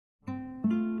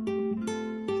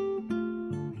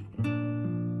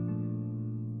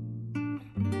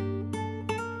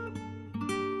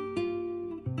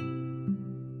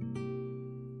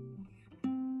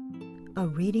A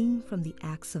reading from the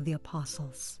Acts of the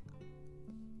Apostles.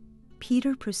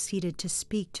 Peter proceeded to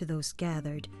speak to those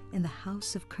gathered in the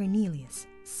house of Cornelius,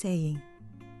 saying,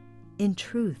 "In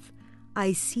truth,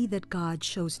 I see that God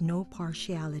shows no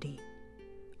partiality.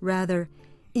 Rather,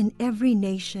 in every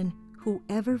nation,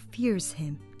 whoever fears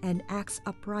him and acts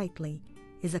uprightly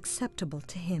is acceptable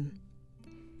to him.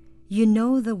 You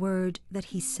know the word that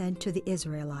he sent to the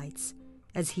Israelites,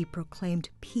 as he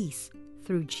proclaimed peace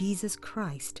through Jesus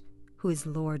Christ, who is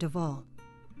Lord of all.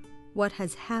 What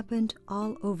has happened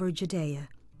all over Judea,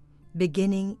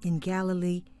 beginning in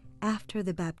Galilee after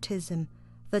the baptism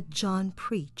that John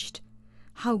preached,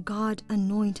 how God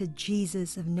anointed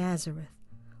Jesus of Nazareth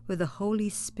with the Holy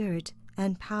Spirit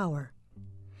and power.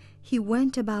 He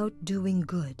went about doing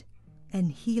good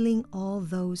and healing all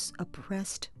those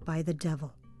oppressed by the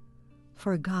devil,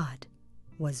 for God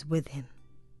was with him."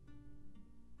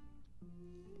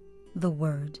 The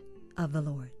word of the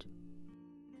Lord.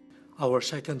 Our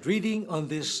second reading on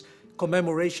this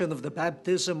commemoration of the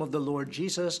baptism of the Lord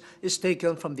Jesus is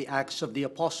taken from the Acts of the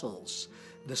Apostles,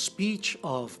 the speech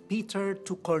of Peter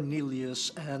to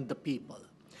Cornelius and the people.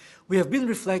 We have been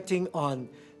reflecting on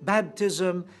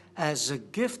baptism as a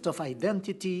gift of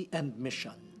identity and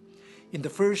mission. In the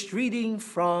first reading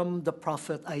from the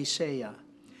prophet Isaiah,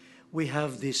 we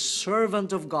have this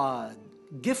servant of God,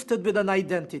 gifted with an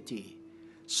identity,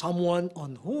 someone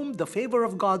on whom the favor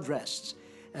of God rests,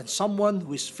 and someone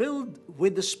who is filled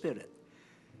with the Spirit.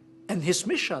 And his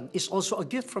mission is also a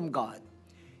gift from God.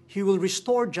 He will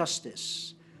restore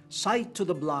justice, sight to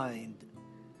the blind,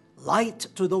 light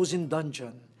to those in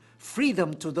dungeon,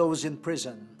 freedom to those in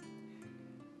prison.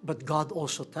 But God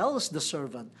also tells the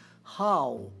servant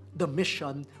how the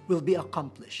mission will be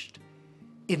accomplished: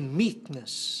 in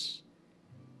meekness,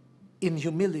 in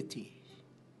humility.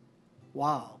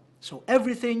 Wow. So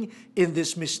everything in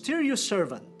this mysterious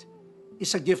servant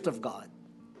is a gift of God.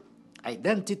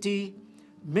 Identity,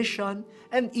 mission,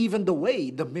 and even the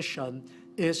way the mission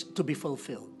is to be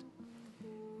fulfilled.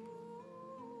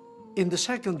 In the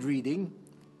second reading,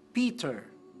 Peter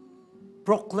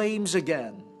proclaims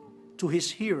again to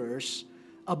his hearers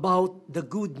about the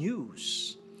good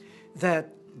news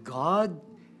that God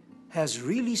has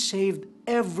really saved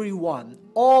everyone,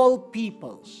 all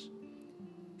peoples,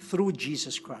 through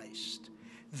Jesus Christ.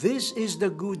 This is the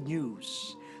good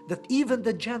news that even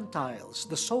the Gentiles,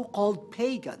 the so-called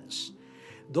pagans,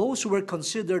 those who were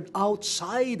considered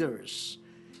outsiders,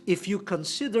 if you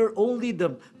consider only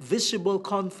the visible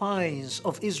confines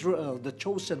of Israel, the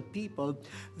chosen people,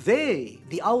 they,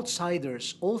 the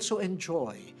outsiders, also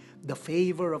enjoy the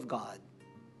favor of God.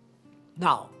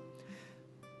 Now,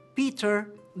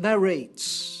 Peter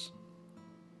narrates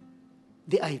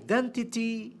the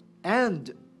identity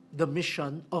and the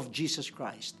mission of Jesus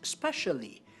Christ,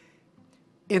 especially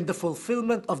in the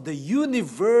fulfillment of the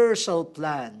universal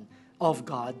plan of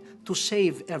God to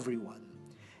save everyone.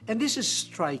 And this is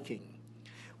striking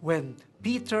when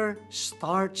Peter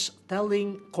starts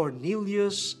telling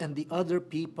Cornelius and the other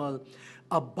people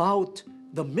about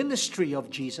the ministry of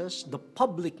Jesus, the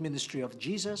public ministry of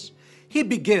Jesus. He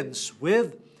begins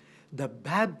with the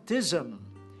baptism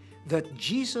that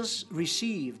Jesus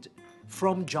received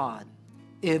from John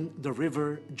in the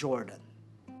river Jordan.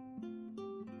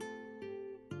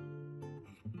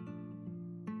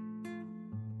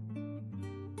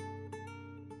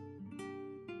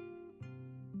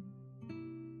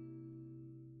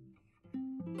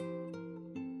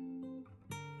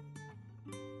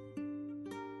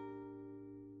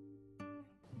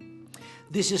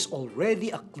 This is already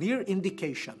a clear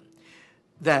indication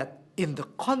that in the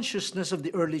consciousness of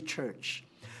the early church,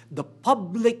 the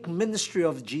public ministry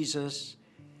of Jesus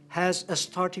has a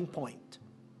starting point: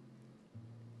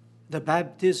 the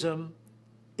baptism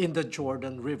in the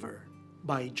Jordan River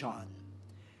by John.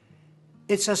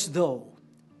 It's as though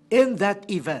in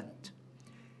that event,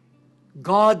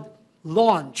 God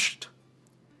launched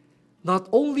not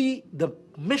only the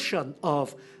mission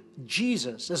of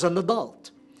Jesus as an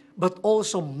adult, but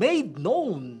also made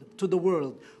known to the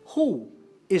world who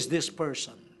is this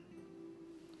person.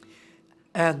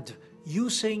 And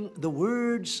using the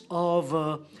words of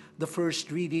the first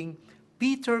reading,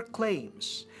 Peter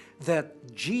claims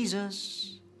that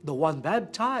Jesus, the one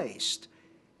baptized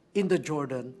in the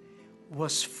Jordan,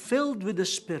 was filled with the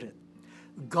Spirit.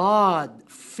 God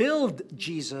filled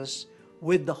Jesus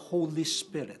with the Holy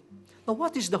Spirit. Now,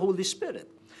 what is the Holy Spirit?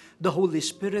 The Holy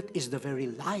Spirit is the very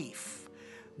life,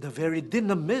 the very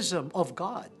dynamism of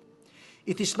God.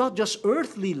 It is not just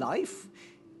earthly life,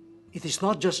 it is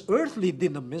not just earthly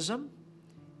dynamism,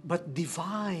 but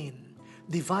divine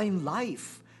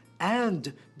life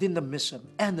and dynamism,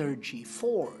 energy,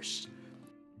 force.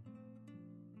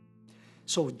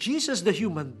 So Jesus, the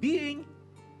human being,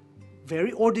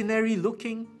 very ordinary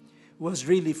looking, was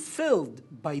really filled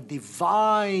by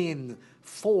divine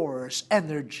force,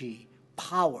 energy,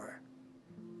 power,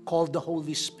 called the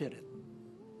Holy Spirit.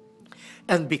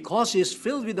 And because he is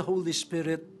filled with the Holy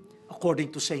Spirit,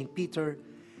 according to St. Peter,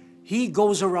 he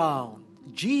goes around,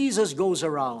 Jesus goes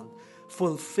around,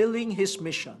 fulfilling his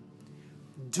mission,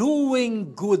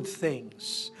 doing good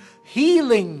things,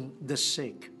 healing the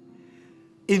sick,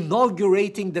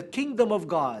 inaugurating the kingdom of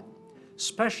God,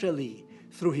 especially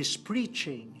through his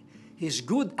preaching, his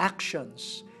good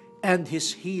actions, and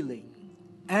his healing.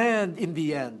 And in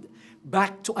the end,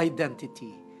 back to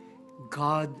identity,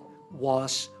 God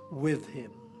was with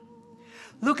him.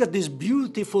 Look at this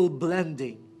beautiful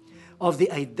blending of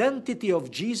the identity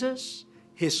of Jesus,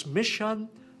 his mission,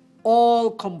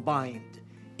 all combined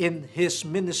in his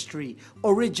ministry,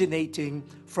 originating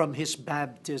from his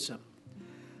baptism.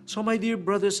 So, my dear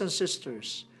brothers and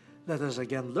sisters, let us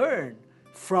again learn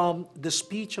from the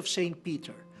speech of St.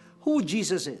 Peter who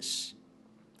Jesus is.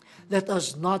 Let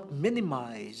us not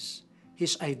minimize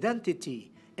his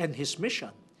identity and his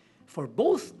mission, for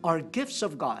both are gifts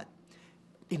of God.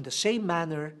 In the same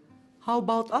manner, how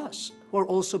about us who are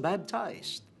also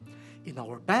baptized? In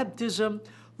our baptism,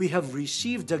 we have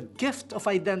received the gift of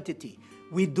identity.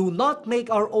 We do not make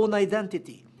our own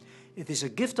identity. It is a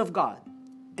gift of God.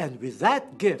 And with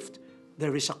that gift,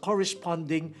 there is a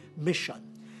corresponding mission.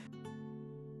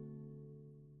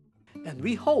 And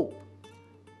we hope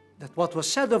that what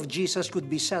was said of Jesus could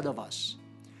be said of us.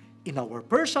 In our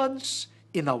persons,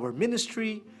 in our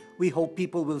ministry, we hope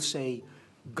people will say,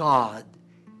 God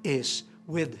is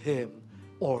with him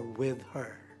or with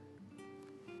her.